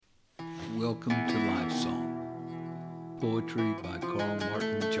Welcome to Life Song, poetry by Carl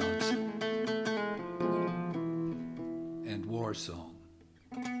Martin Johnson, and War Song,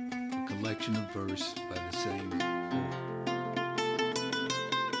 a collection of verse by the same poet.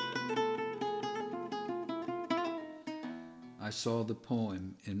 I saw the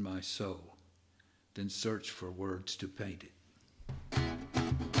poem in my soul, then searched for words to paint it.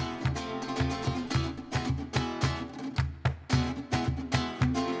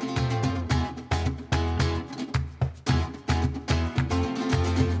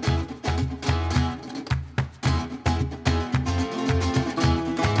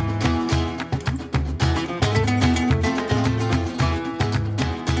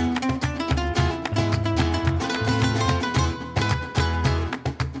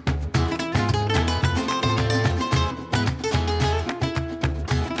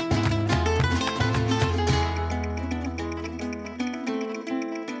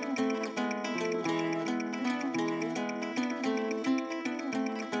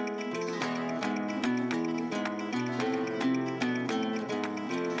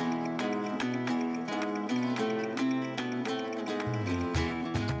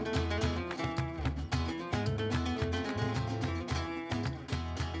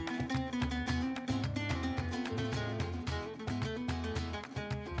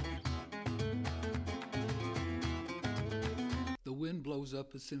 The wind blows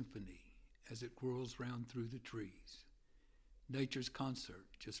up a symphony as it whirls round through the trees. Nature's concert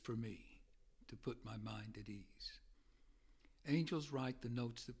just for me, to put my mind at ease. Angels write the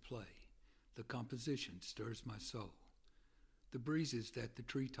notes that play. The composition stirs my soul. The breezes that the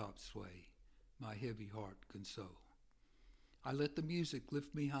treetops sway, my heavy heart console. I let the music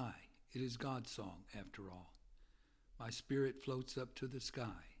lift me high. It is God's song after all. My spirit floats up to the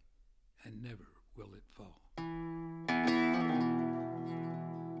sky, and never will it fall.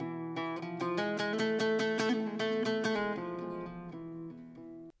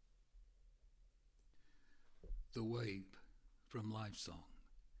 The Wave from Life Song.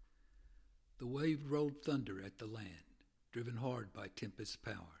 The wave rolled thunder at the land, driven hard by tempest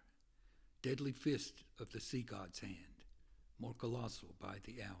power, deadly fist of the sea god's hand, more colossal by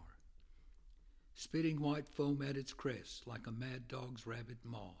the hour. Spitting white foam at its crest like a mad dog's rabid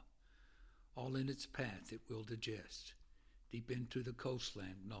maw, all in its path it will digest, deep into the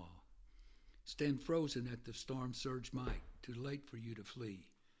coastland gnaw. Stand frozen at the storm surge might, too late for you to flee.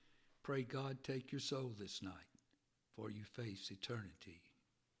 Pray God take your soul this night, for you face eternity.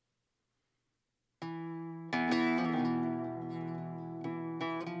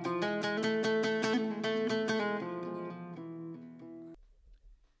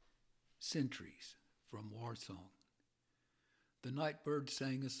 Centuries from War Song. The night birds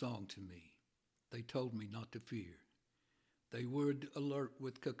sang a song to me. They told me not to fear. They would alert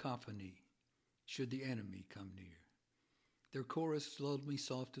with cacophony should the enemy come near. Their chorus lulled me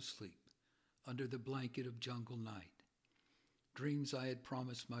soft to sleep under the blanket of jungle night. Dreams I had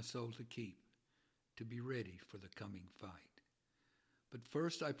promised my soul to keep, to be ready for the coming fight. But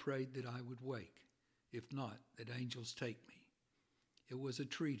first I prayed that I would wake, if not, that angels take me. It was a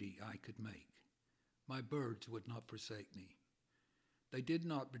treaty I could make. My birds would not forsake me. They did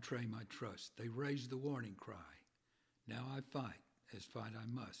not betray my trust. They raised the warning cry. Now I fight, as fight I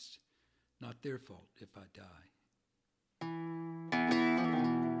must. Not their fault if I die.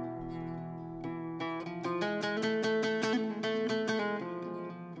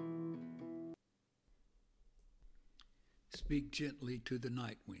 Speak gently to the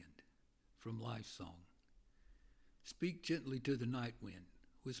night wind, from Life Song. Speak gently to the night wind,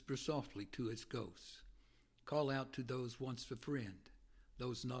 whisper softly to its ghosts. Call out to those once a friend,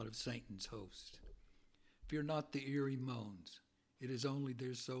 those not of Satan's host. Fear not the eerie moans, it is only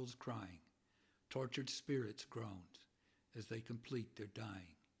their souls crying, tortured spirits' groans, as they complete their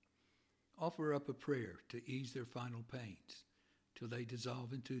dying. Offer up a prayer to ease their final pains, till they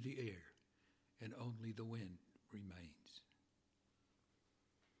dissolve into the air, and only the wind remains.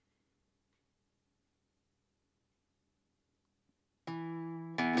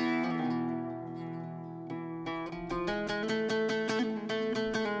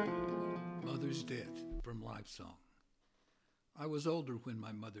 Mother's Death from Life Song. I was older when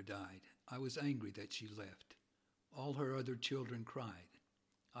my mother died. I was angry that she left. All her other children cried.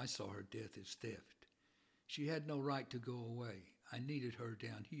 I saw her death as theft. She had no right to go away. I needed her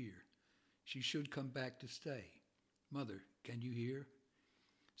down here. She should come back to stay. Mother, can you hear?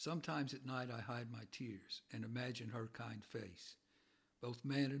 Sometimes at night I hide my tears and imagine her kind face. Both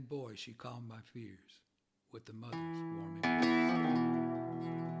man and boy she calmed my fears with the mother's warm embrace.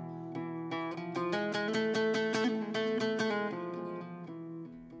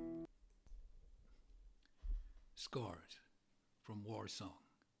 Scars from War Song.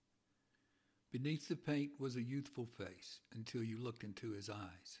 Beneath the paint was a youthful face until you looked into his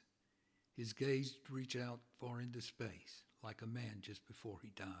eyes. His gaze reached out far into space, like a man just before he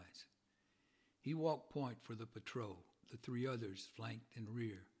dies. He walked point for the patrol. The three others, flanked and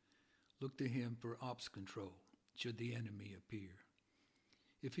rear, looked to him for ops control, should the enemy appear.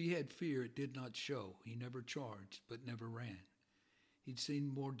 If he had fear, it did not show. He never charged, but never ran. He'd seen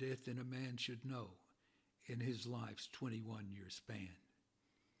more death than a man should know in his life's 21-year span.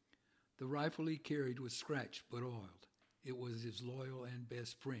 The rifle he carried was scratched but oiled. It was his loyal and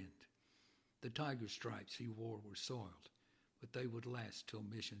best friend. The tiger stripes he wore were soiled, but they would last till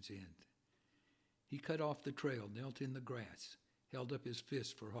mission's end. He cut off the trail, knelt in the grass, held up his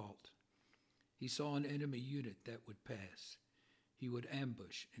fist for halt. He saw an enemy unit that would pass. He would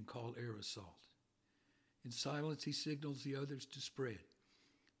ambush and call air assault. In silence he signals the others to spread.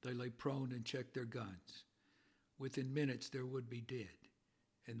 They lay prone and checked their guns. Within minutes there would be dead,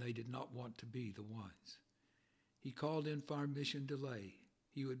 and they did not want to be the ones. He called in fire mission delay.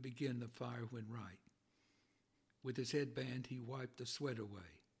 He would begin the fire when right. With his headband he wiped the sweat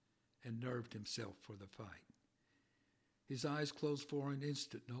away and nerved himself for the fight. His eyes closed for an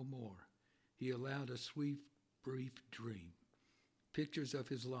instant, no more. He allowed a sweet, brief dream. Pictures of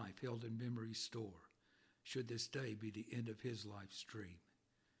his life held in memory's store, should this day be the end of his life's dream.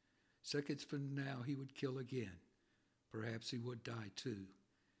 Seconds from now he would kill again. Perhaps he would die too.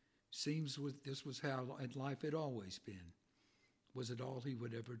 Seems this was how life had always been. Was it all he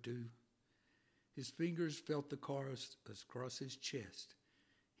would ever do? His fingers felt the cars across his chest.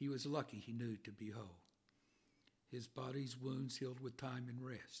 He was lucky, he knew, to be whole. His body's wounds healed with time and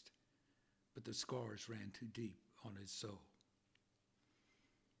rest, but the scars ran too deep on his soul.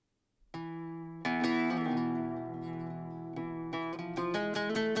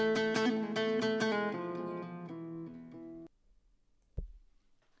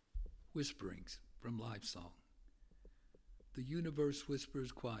 Whisperings from Life Song. The universe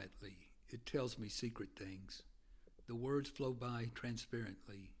whispers quietly. It tells me secret things. The words flow by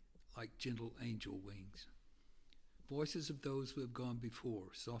transparently, like gentle angel wings. Voices of those who have gone before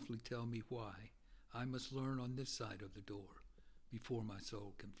softly tell me why I must learn on this side of the door before my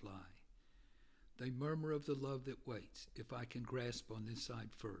soul can fly. They murmur of the love that waits, if I can grasp on this side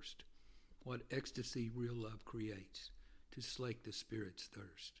first, what ecstasy real love creates to slake the spirit's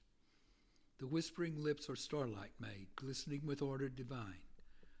thirst. The whispering lips are starlight made, glistening with order divine.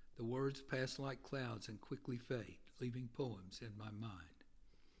 The words pass like clouds and quickly fade, leaving poems in my mind.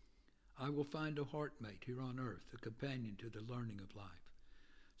 I will find a heartmate here on earth, a companion to the learning of life.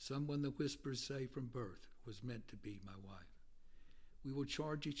 Someone the whispers say from birth was meant to be my wife. We will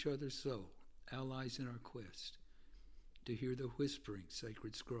charge each other's soul, allies in our quest, to hear the whispering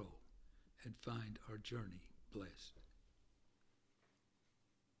sacred scroll and find our journey blessed.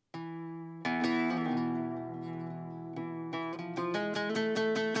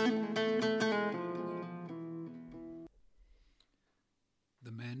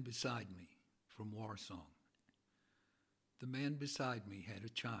 The Man Beside Me from War Song. The man beside me had a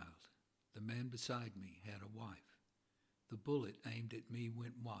child. The man beside me had a wife. The bullet aimed at me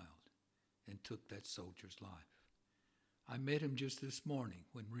went wild and took that soldier's life. I met him just this morning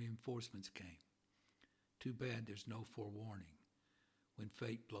when reinforcements came. Too bad there's no forewarning when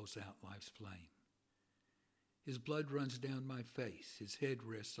fate blows out life's flame. His blood runs down my face. His head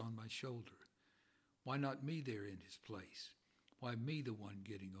rests on my shoulder. Why not me there in his place? Why me the one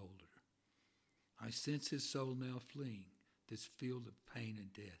getting older? I sense his soul now fleeing this field of pain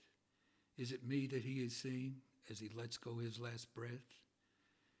and death. Is it me that he is seeing as he lets go his last breath?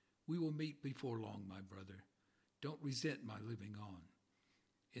 We will meet before long, my brother. Don't resent my living on.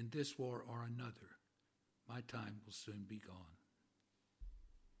 In this war or another, my time will soon be gone.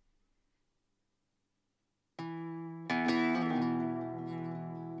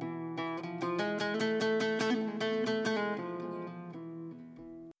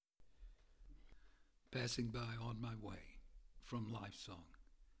 Passing by on my way from Life Song.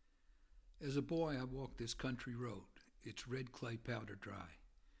 As a boy, I walked this country road, its red clay powder dry.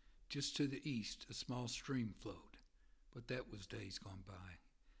 Just to the east, a small stream flowed, but that was days gone by.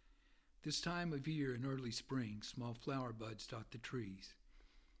 This time of year in early spring, small flower buds dot the trees.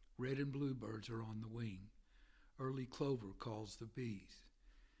 Red and blue birds are on the wing. Early clover calls the bees.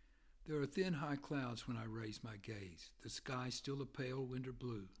 There are thin high clouds when I raise my gaze, the sky still a pale winter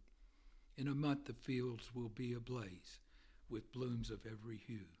blue. In a month the fields will be ablaze with blooms of every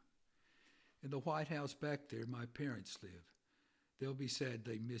hue. In the White House back there my parents live. They'll be sad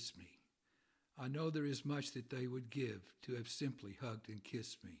they miss me. I know there is much that they would give to have simply hugged and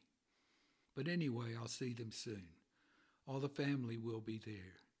kissed me. But anyway, I'll see them soon. All the family will be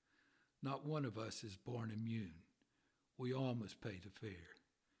there. Not one of us is born immune. We all must pay the fare.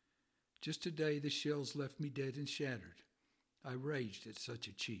 Just today the shells left me dead and shattered. I raged at such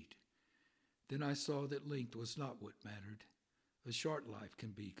a cheat. Then I saw that length was not what mattered. A short life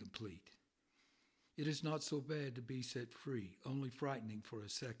can be complete. It is not so bad to be set free, only frightening for a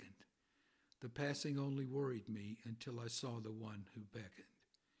second. The passing only worried me until I saw the one who beckoned.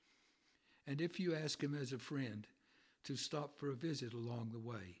 And if you ask him as a friend to stop for a visit along the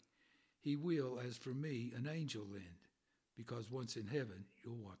way, he will, as for me, an angel lend, because once in heaven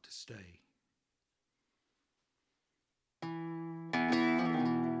you'll want to stay.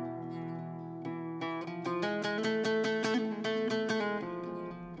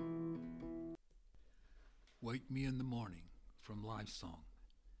 Wake Me in the Morning from Live Song.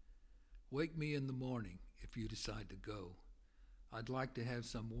 Wake me in the morning if you decide to go. I'd like to have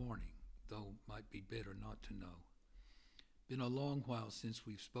some warning, though might be better not to know. Been a long while since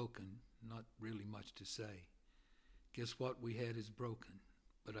we've spoken, not really much to say. Guess what we had is broken,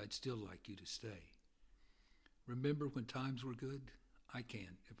 but I'd still like you to stay. Remember when times were good? I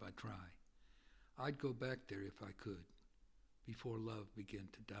can't if I try. I'd go back there if I could, before love began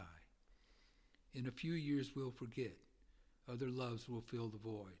to die. In a few years we'll forget. Other loves will fill the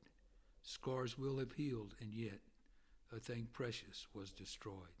void. Scars will have healed, and yet a thing precious was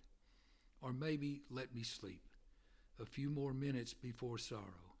destroyed. Or maybe let me sleep. A few more minutes before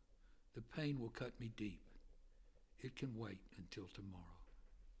sorrow. The pain will cut me deep. It can wait until tomorrow.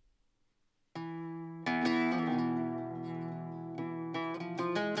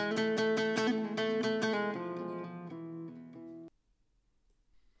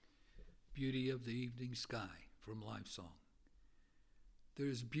 Beauty of the Evening Sky from Live Song. There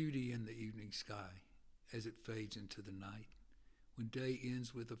is beauty in the evening sky as it fades into the night, when day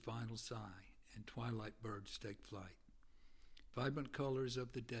ends with a final sigh and twilight birds take flight. Vibrant colors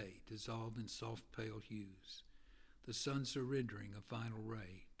of the day dissolve in soft pale hues, the sun surrendering a final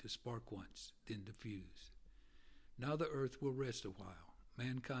ray to spark once, then diffuse. Now the earth will rest a while,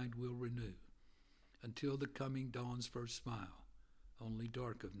 mankind will renew, until the coming dawn's first smile, only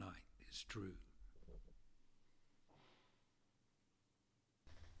dark of night is true.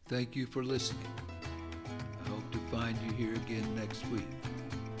 Thank you for listening. I hope to find you here again next week.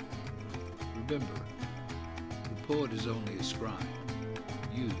 Remember, the poet is only a scribe.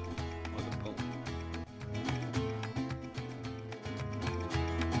 You